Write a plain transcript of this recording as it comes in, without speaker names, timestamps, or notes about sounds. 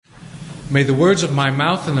May the words of my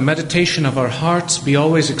mouth and the meditation of our hearts be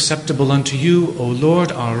always acceptable unto you, O Lord,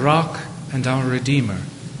 our rock and our Redeemer.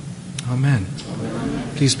 Amen.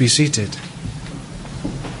 Please be seated.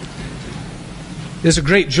 It is a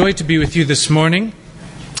great joy to be with you this morning.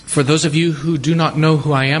 For those of you who do not know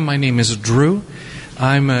who I am, my name is Drew.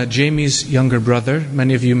 I'm Jamie's younger brother.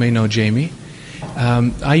 Many of you may know Jamie.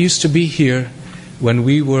 I used to be here when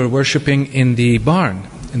we were worshiping in the barn,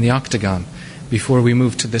 in the Octagon, before we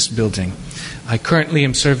moved to this building. I currently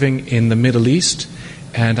am serving in the Middle East,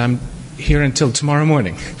 and I'm here until tomorrow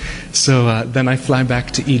morning. So then I fly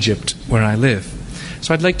back to Egypt, where I live.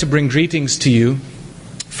 So I'd like to bring greetings to you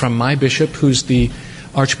from my bishop, who's the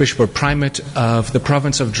Archbishop or Primate of the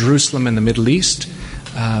province of Jerusalem in the Middle East.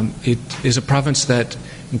 It is a province that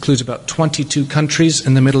includes about 22 countries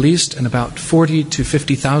in the Middle East and about 40 to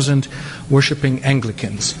 50,000 worshiping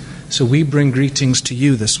Anglicans. So we bring greetings to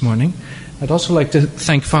you this morning. I'd also like to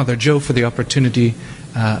thank Father Joe for the opportunity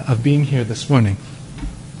of being here this morning.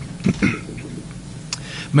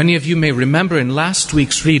 Many of you may remember in last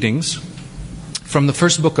week's readings from the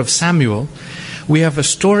first book of Samuel, we have a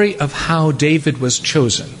story of how David was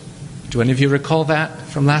chosen. Do any of you recall that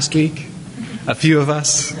from last week? A few of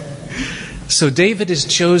us. So David is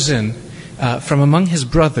chosen from among his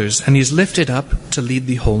brothers, and he's lifted up to lead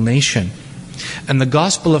the whole nation. And the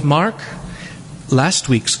Gospel of Mark, last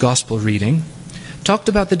week's Gospel reading, talked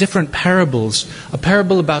about the different parables. A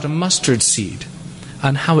parable about a mustard seed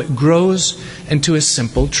and how it grows into a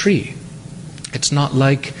simple tree. It's not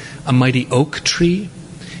like a mighty oak tree.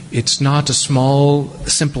 It's not a small,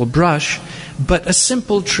 simple brush, but a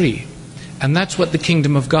simple tree. And that's what the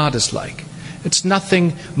kingdom of God is like. It's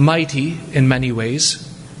nothing mighty in many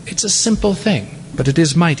ways. It's a simple thing, but it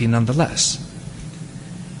is mighty nonetheless.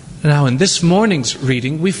 Now, in this morning's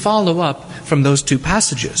reading, we follow up from those two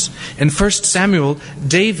passages. In 1 Samuel,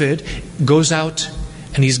 David goes out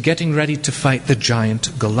and he's getting ready to fight the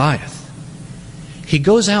giant Goliath. He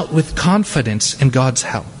goes out with confidence in God's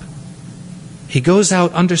help. He goes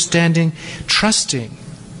out understanding, trusting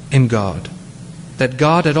in God, that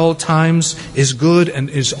God at all times is good and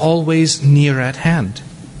is always near at hand.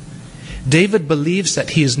 David believes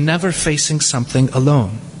that he is never facing something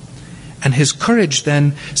alone. And his courage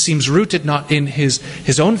then seems rooted not in his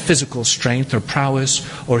own physical strength or prowess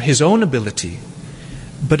or his own ability,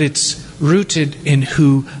 but it's rooted in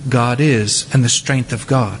who God is and the strength of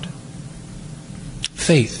God.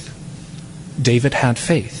 Faith. David had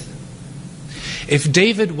faith. If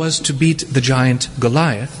David was to beat the giant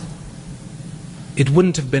Goliath, it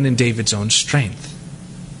wouldn't have been in David's own strength.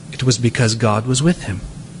 It was because God was with him.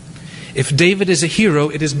 If David is a hero,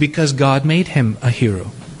 it is because God made him a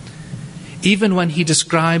hero. Even when he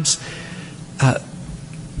describes,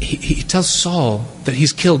 he tells Saul that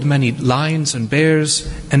he's killed many lions and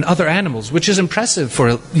bears and other animals, which is impressive for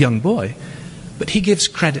a young boy. But he gives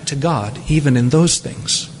credit to God even in those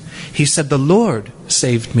things. He said, "The Lord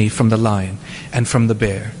saved me from the lion and from the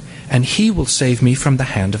bear, and he will save me from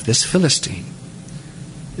the hand of this Philistine."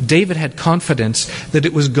 David had confidence that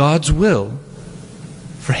it was God's will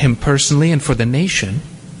for him personally and for the nation,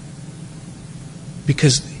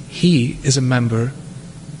 because he is a member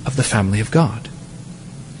of the family of God.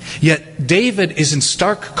 Yet David is in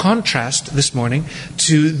stark contrast this morning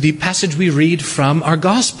to the passage we read from our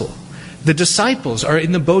gospel. The disciples are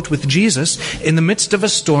in the boat with Jesus in the midst of a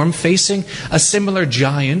storm, facing a similar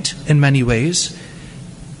giant in many ways.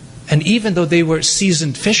 And even though they were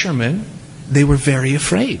seasoned fishermen, they were very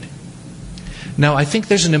afraid. Now, I think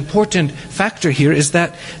there's an important factor here, is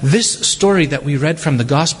that this story that we read from the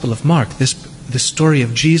Gospel of Mark, the story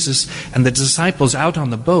of Jesus and the disciples out on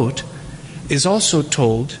the boat, is also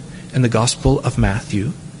told in the Gospel of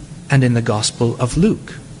Matthew and in the Gospel of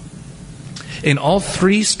Luke. In all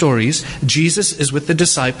three stories, Jesus is with the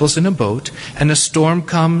disciples in a boat, and a storm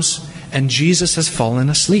comes, and Jesus has fallen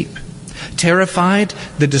asleep. Terrified,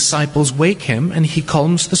 the disciples wake him, and he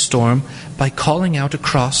calms the storm by calling out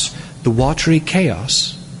across the watery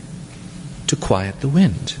chaos to quiet the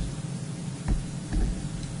wind.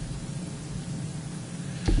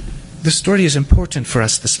 This story is important for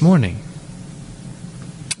us this morning,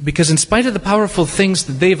 because in spite of the powerful things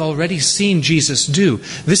that they've already seen Jesus do,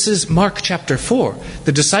 this is Mark chapter 4.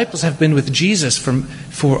 The disciples have been with Jesus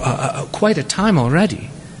for quite a time already.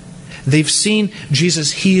 They've seen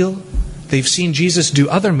Jesus heal. They've seen Jesus do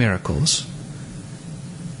other miracles.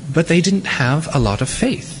 But they didn't have a lot of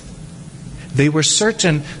faith. They were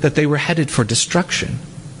certain that they were headed for destruction.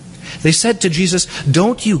 They said to Jesus,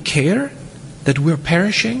 "Don't you care that we're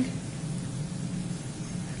perishing?"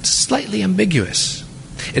 It's slightly ambiguous.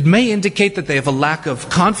 It may indicate that they have a lack of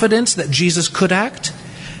confidence that Jesus could act,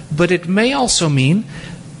 But it may also mean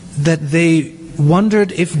that they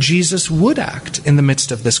wondered if Jesus would act in the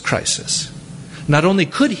midst of this crisis. Not only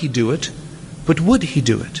could he do it, but would he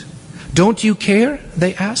do it? Don't you care?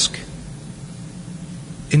 They ask.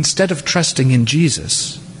 Instead of trusting in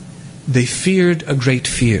Jesus, they feared a great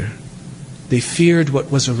fear. They feared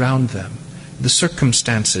what was around them, the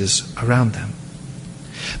circumstances around them.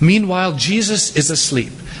 Meanwhile, Jesus is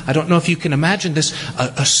asleep. I don't know if you can imagine this,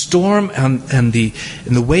 a storm and the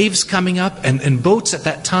waves coming up and boats at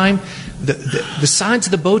that time. The sides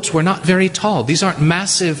of the boats were not very tall. These aren't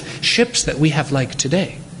massive ships that we have like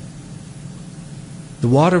today. The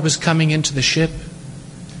water was coming into the ship,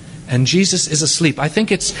 and Jesus is asleep. I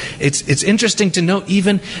think it's interesting to note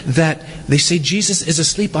even that they say Jesus is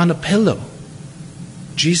asleep on a pillow.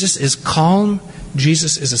 Jesus is calm.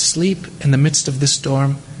 Jesus is asleep in the midst of this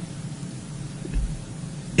storm.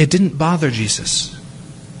 It didn't bother Jesus.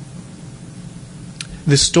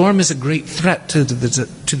 The storm is a great threat to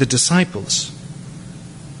the disciples.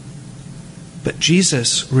 But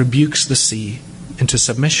Jesus rebukes the sea into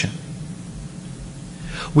submission.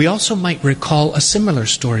 We also might recall a similar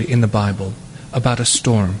story in the Bible about a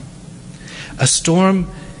storm. A storm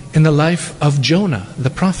in the life of Jonah, the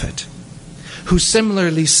prophet, who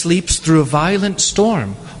similarly sleeps through a violent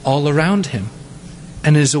storm all around him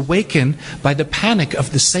and is awakened by the panic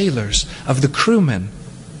of the sailors, of the crewmen.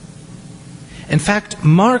 In fact,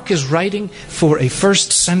 Mark is writing for a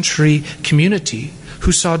first century community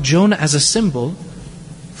who saw Jonah as a symbol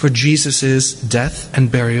for Jesus' death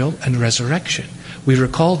and burial and resurrection. We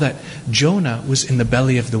recall that Jonah was in the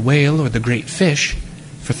belly of the whale or the great fish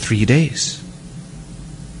for 3 days.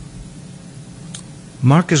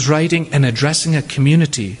 Mark is writing and addressing a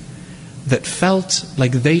community that felt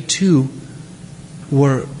like they too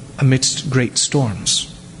were amidst great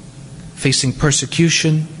storms, facing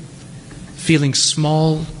persecution, feeling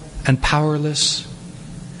small and powerless,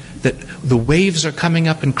 that the waves are coming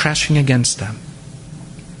up and crashing against them.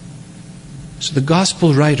 So the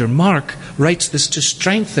gospel writer, Mark, writes this to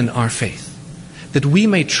strengthen our faith, that we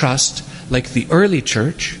may trust, like the early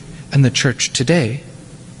church and the church today,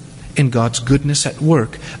 in God's goodness at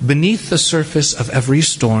work beneath the surface of every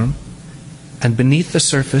storm and beneath the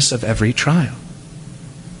surface of every trial.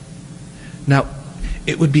 Now,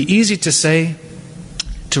 it would be easy to say,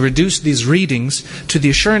 to reduce these readings to the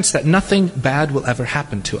assurance that nothing bad will ever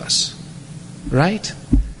happen to us. Right?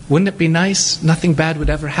 Wouldn't it be nice? Nothing bad would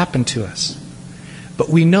ever happen to us. But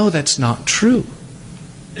we know that's not true.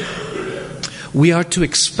 We are to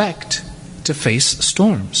expect to face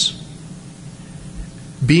storms.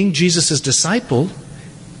 Being Jesus' disciple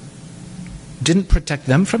didn't protect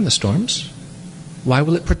them from the storms. Why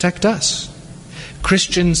will it protect us?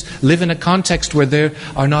 Christians live in a context where there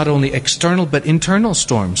are not only external but internal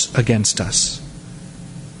storms against us.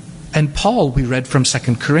 And Paul, we read from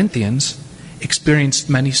 2 Corinthians, experienced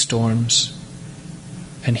many storms,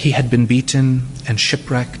 and he had been beaten and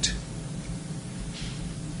shipwrecked.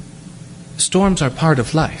 Storms are part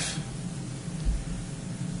of life.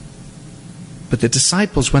 But the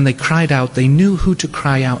disciples, when they cried out, they knew who to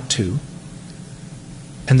cry out to.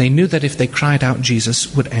 And they knew that if they cried out,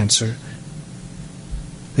 Jesus would answer.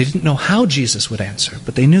 They didn't know how Jesus would answer,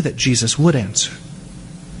 but they knew that Jesus would answer.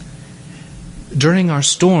 During our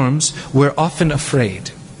storms, we're often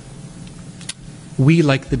afraid. We,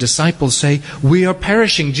 like the disciples, say, "We are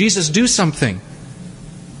perishing. Jesus, do something."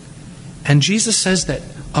 And Jesus says that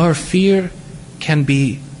our fear can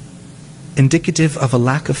be indicative of a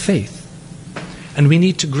lack of faith. And we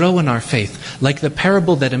need to grow in our faith, like the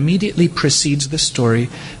parable that immediately precedes the story,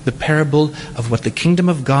 the parable of what the kingdom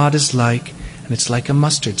of God is like, and it's like a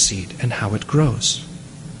mustard seed and how it grows.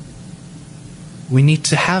 We need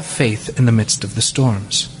to have faith in the midst of the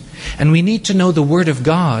storms. And we need to know the Word of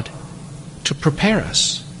God to prepare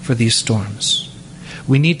us for these storms.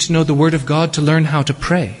 We need to know the Word of God to learn how to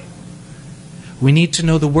pray. We need to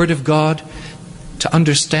know the Word of God to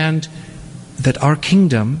understand that our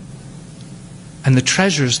kingdom and the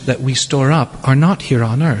treasures that we store up are not here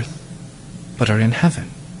on earth, but are in heaven.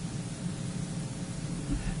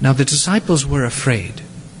 Now, the disciples were afraid.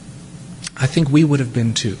 I think we would have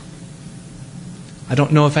been too. I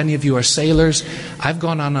don't know if any of you are sailors. I've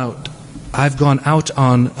gone out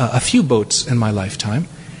on a few boats in my lifetime.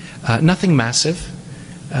 Nothing massive,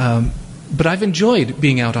 but I've enjoyed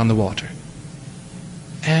being out on the water.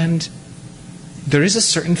 And there is a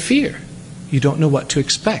certain fear. You don't know what to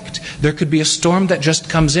expect. There could be a storm that just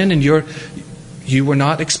comes in and you were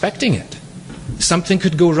not expecting it. Something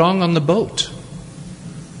could go wrong on the boat.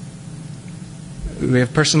 We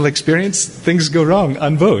have personal experience. Things go wrong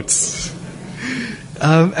on boats.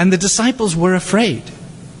 And the disciples were afraid.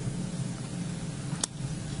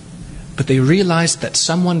 but they realized that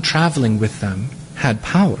someone traveling with them had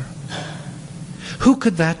power. Who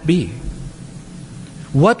could that be?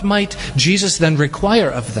 What might Jesus then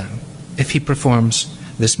require of them if he performs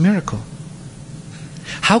this miracle?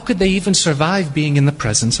 How could they even survive being in the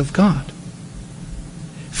presence of God?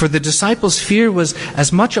 For the disciples, fear was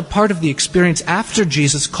as much a part of the experience after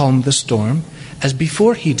Jesus calmed the storm as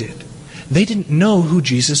before he did. They didn't know who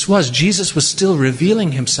Jesus was. Jesus was still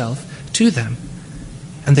revealing himself to them.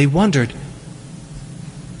 And they wondered,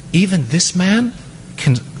 even this man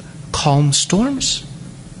can calm storms?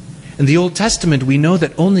 In the Old Testament, we know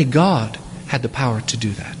that only God had the power to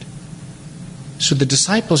do that. So the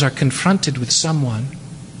disciples are confronted with someone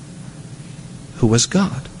who was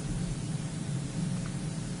God.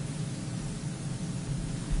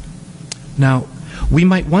 Now, we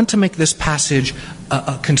might want to make this passage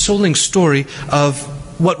a consoling story of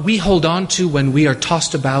what we hold on to when we are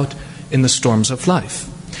tossed about in the storms of life.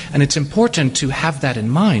 And it's important to have that in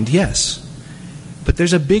mind, yes. But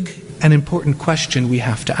there's a big and important question we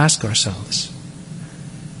have to ask ourselves.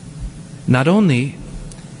 Not only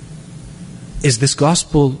is this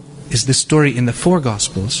story in the four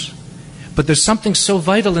Gospels, but there's something so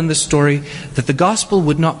vital in this story that the Gospel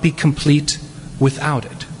would not be complete without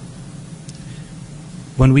it.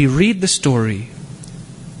 When we read the story,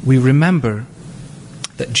 we remember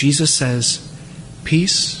that Jesus says,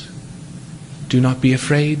 "Peace, do not be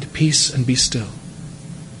afraid, peace and be still."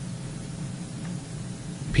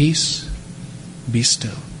 Peace, be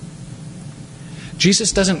still.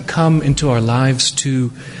 Jesus doesn't come into our lives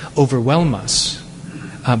to overwhelm us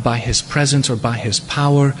by his presence or by his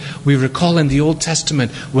power. We recall in the Old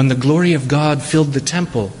Testament when the glory of God filled the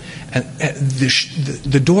temple, and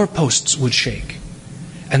the doorposts would shake,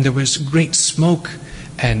 and there was great smoke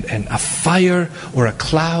and a fire or a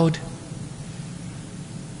cloud.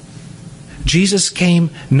 Jesus came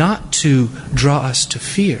not to draw us to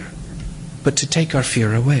fear, but to take our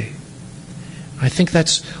fear away. I think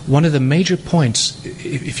that's one of the major points.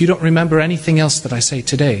 If you don't remember anything else that I say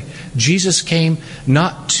today, Jesus came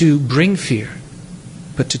not to bring fear,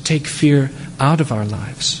 but to take fear out of our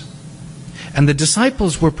lives. And the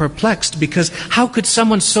disciples were perplexed because how could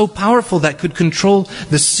someone so powerful that could control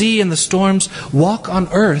the sea and the storms walk on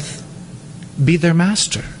earth, be their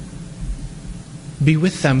master, be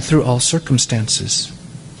with them through all circumstances?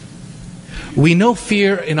 We know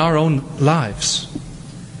fear in our own lives.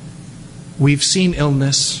 We've seen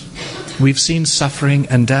illness. We've seen suffering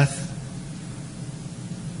and death.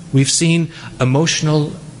 We've seen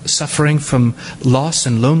emotional suffering from loss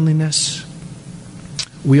and loneliness.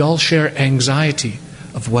 We all share anxiety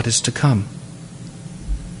of what is to come.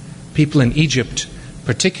 People in Egypt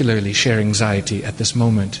particularly share anxiety at this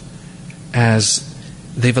moment as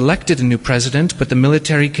they've elected a new president, but the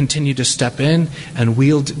military continue to step in and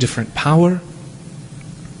wield different power.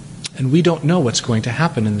 And we don't know what's going to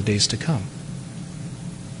happen in the days to come.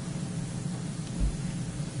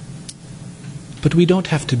 But we don't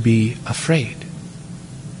have to be afraid.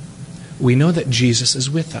 We know that Jesus is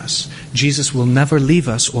with us. Jesus will never leave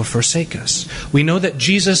us or forsake us. We know that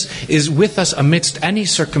Jesus is with us amidst any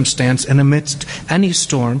circumstance and amidst any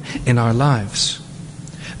storm in our lives.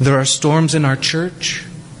 There are storms in our church.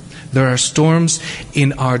 There are storms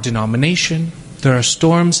in our denomination. There are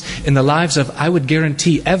storms in the lives of, I would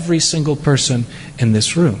guarantee, every single person in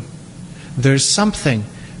this room. There's something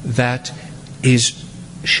that is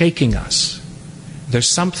shaking us. There's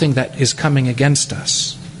something that is coming against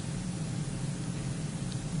us.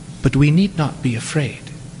 But we need not be afraid,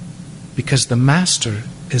 because the Master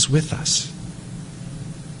is with us.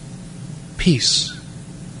 Peace.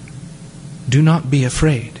 Do not be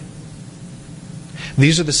afraid.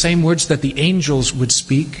 These are the same words that the angels would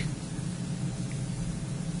speak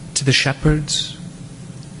to the shepherds.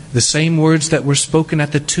 The same words that were spoken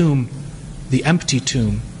at the tomb, the empty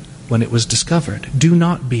tomb, when it was discovered. Do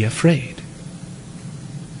not be afraid.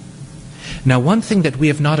 Now, one thing that we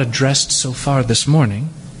have not addressed so far this morning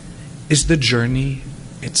is the journey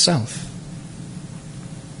itself.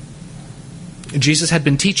 Jesus had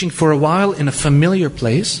been teaching for a while in a familiar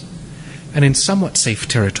place and in somewhat safe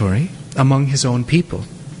territory among his own people.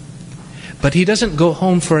 But he doesn't go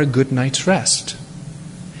home for a good night's rest.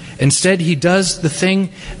 Instead, he does the thing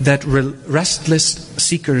that restless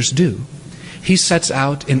seekers do. He sets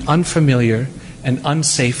out in unfamiliar and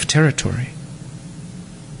unsafe territory.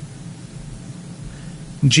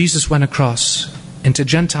 Jesus went across into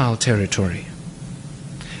Gentile territory.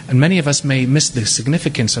 And many of us may miss the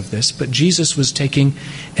significance of this, but Jesus was taking,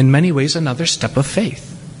 in many ways, another step of faith.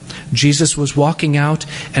 Jesus was walking out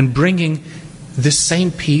and bringing this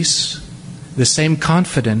same peace, the same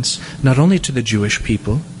confidence, not only to the Jewish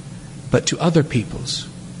people, but to other peoples,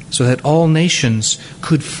 so that all nations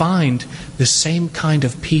could find the same kind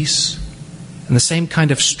of peace and the same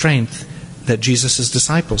kind of strength that Jesus'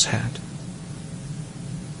 disciples had.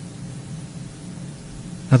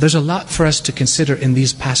 Now, there's a lot for us to consider in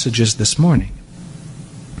these passages this morning,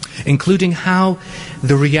 including how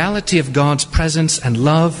the reality of God's presence and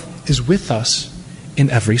love is with us in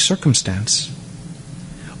every circumstance.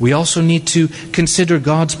 We also need to consider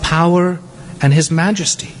God's power and His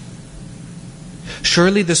majesty.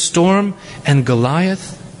 Surely the storm and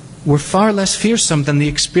Goliath were far less fearsome than the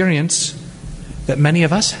experience that many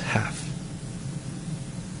of us have.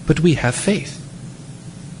 But we have faith.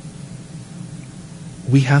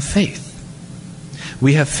 We have faith.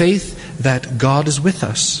 We have faith that God is with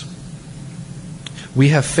us. We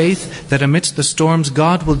have faith that amidst the storms,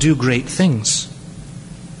 God will do great things.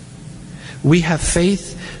 We have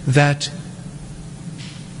faith that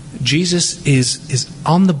Jesus is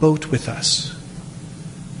on the boat with us.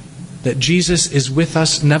 That Jesus is with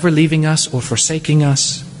us, never leaving us or forsaking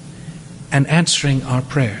us, and answering our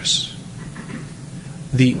prayers.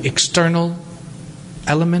 The external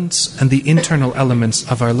elements and the internal elements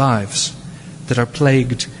of our lives that are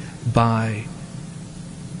plagued by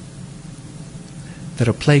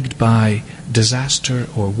disaster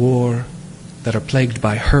or war, that are plagued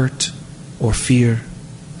by hurt or fear.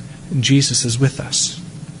 Jesus is with us.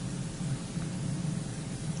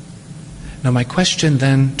 Now my question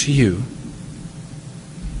then to you,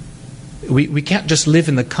 we can't just live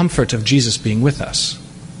in the comfort of Jesus being with us.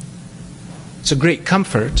 It's a great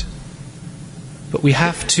comfort, but we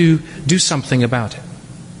have to do something about it.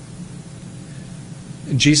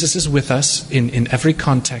 Jesus is with us in every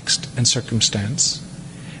context and circumstance,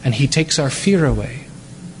 and He takes our fear away.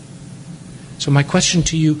 So my question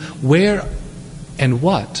to you, where and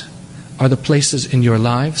what are the places in your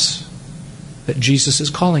lives that Jesus is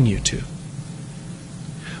calling you to?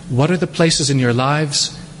 What are the places in your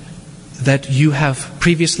lives that you have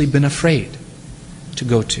previously been afraid to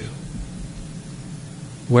go to?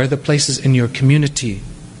 Where are the places in your community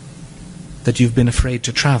that you've been afraid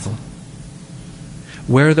to travel?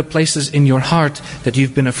 Where are the places in your heart that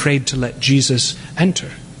you've been afraid to let Jesus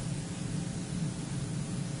enter?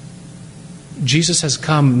 Jesus has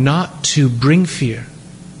come not to bring fear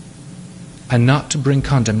and not to bring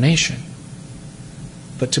condemnation,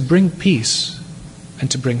 but to bring peace and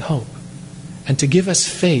to bring hope and to give us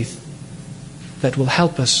faith that will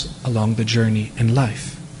help us along the journey in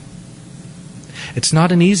life. It's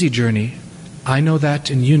not an easy journey. I know that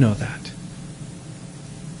and you know that.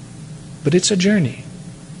 But it's a journey.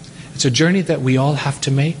 It's a journey that we all have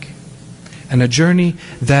to make, and a journey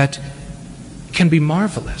that can be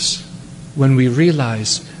marvelous when we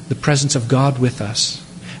realize the presence of God with us,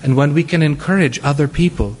 and when we can encourage other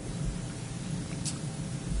people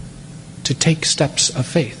to take steps of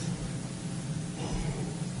faith.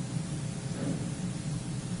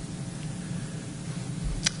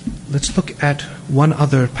 Let's look at one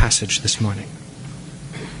other passage this morning.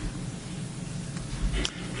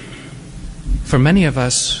 For many of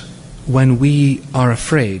us, when we are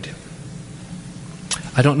afraid,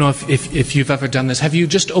 I don't know if you've ever done this. Have you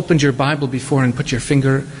just opened your Bible before and put your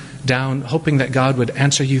finger down, hoping that God would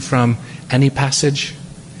answer you from any passage?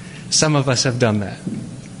 Some of us have done that.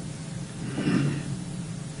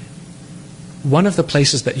 One of the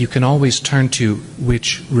places that you can always turn to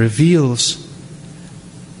which reveals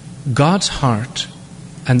God's heart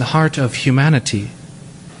and the heart of humanity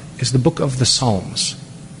is the book of the Psalms.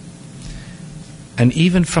 And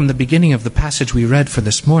even from the beginning of the passage we read for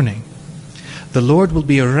this morning, the Lord will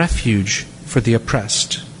be a refuge for the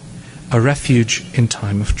oppressed, a refuge in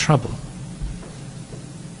time of trouble.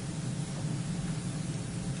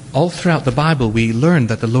 All throughout the Bible we learn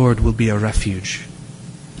that the Lord will be a refuge,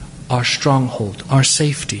 our stronghold, our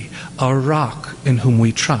safety, our rock in whom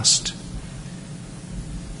we trust.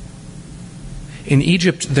 In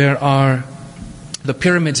Egypt there are the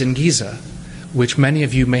pyramids in Giza, which many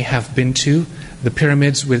of you may have been to, the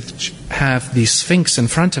pyramids which have the Sphinx in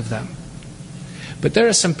front of them. But there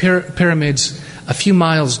are some pyramids a few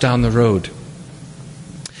miles down the road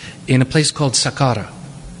in a place called Saqqara.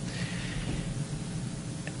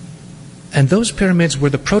 And those pyramids were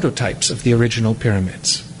the prototypes of the original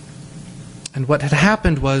pyramids. And what had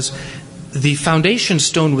happened was the foundation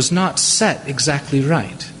stone was not set exactly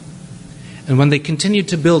right. And when they continued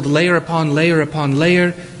to build layer upon layer upon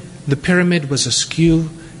layer, the pyramid was askew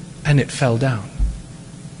and it fell down.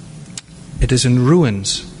 It is in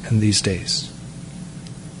ruins in these days.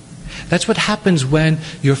 That's what happens when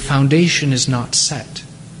your foundation is not set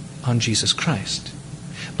on Jesus Christ.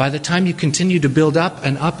 By the time you continue to build up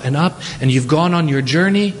and up and up, and you've gone on your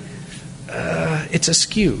journey, it's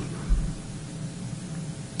askew.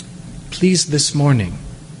 Please, this morning,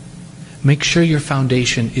 make sure your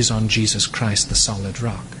foundation is on Jesus Christ, the solid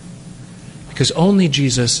rock. Because only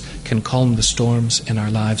Jesus can calm the storms in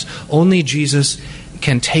our lives. Only Jesus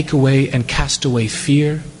can take away and cast away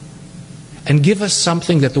fear and give us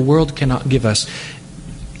something that the world cannot give us.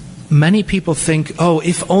 Many people think,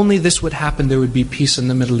 if only this would happen, there would be peace in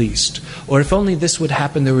the Middle East. Or if only this would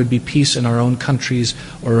happen, there would be peace in our own countries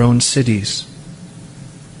or our own cities.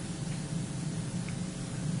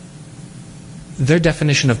 Their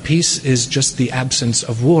definition of peace is just the absence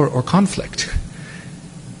of war or conflict.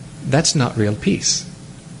 That's not real peace.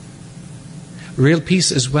 Real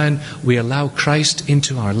peace is when we allow Christ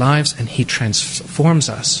into our lives and He transforms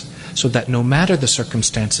us so that no matter the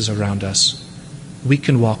circumstances around us, we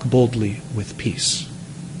can walk boldly with peace.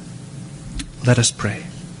 Let us pray.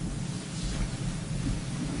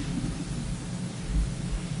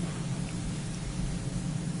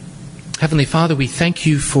 Heavenly Father, we thank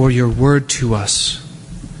You for Your word to us,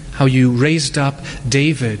 how You raised up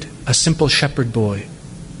David, a simple shepherd boy.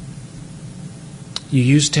 You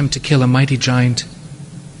used him to kill a mighty giant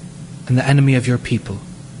and the enemy of Your people.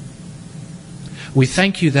 We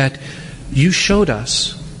thank You that You showed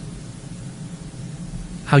us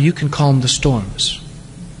how You can calm the storms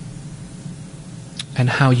and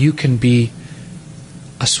how You can be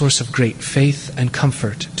a source of great faith and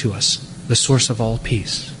comfort to us, the source of all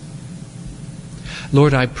peace.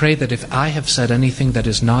 Lord, I pray that if I have said anything that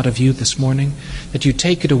is not of You this morning, that You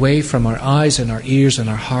take it away from our eyes and our ears and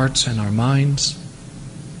our hearts and our minds.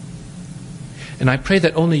 And I pray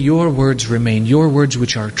that only Your words remain, Your words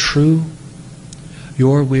which are true,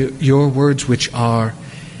 Your words which are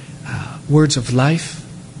words of life,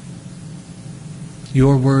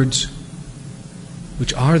 Your words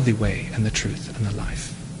which are the way and the truth and the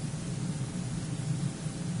life.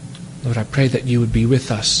 Lord, I pray that You would be with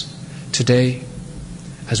us today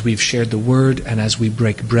as we've shared the word and as we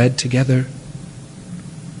break bread together,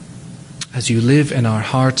 as You live in our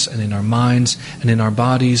hearts and in our minds and in our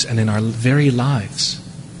bodies and in our very lives,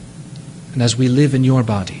 and as we live in Your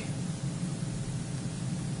body.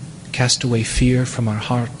 Cast away fear from our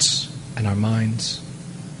hearts and our minds.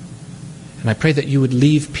 And I pray that You would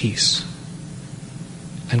leave peace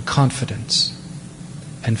and confidence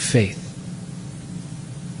and faith.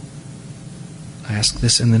 I ask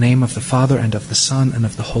this in the name of the Father and of the Son and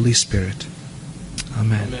of the Holy Spirit.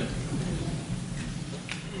 Amen. Amen.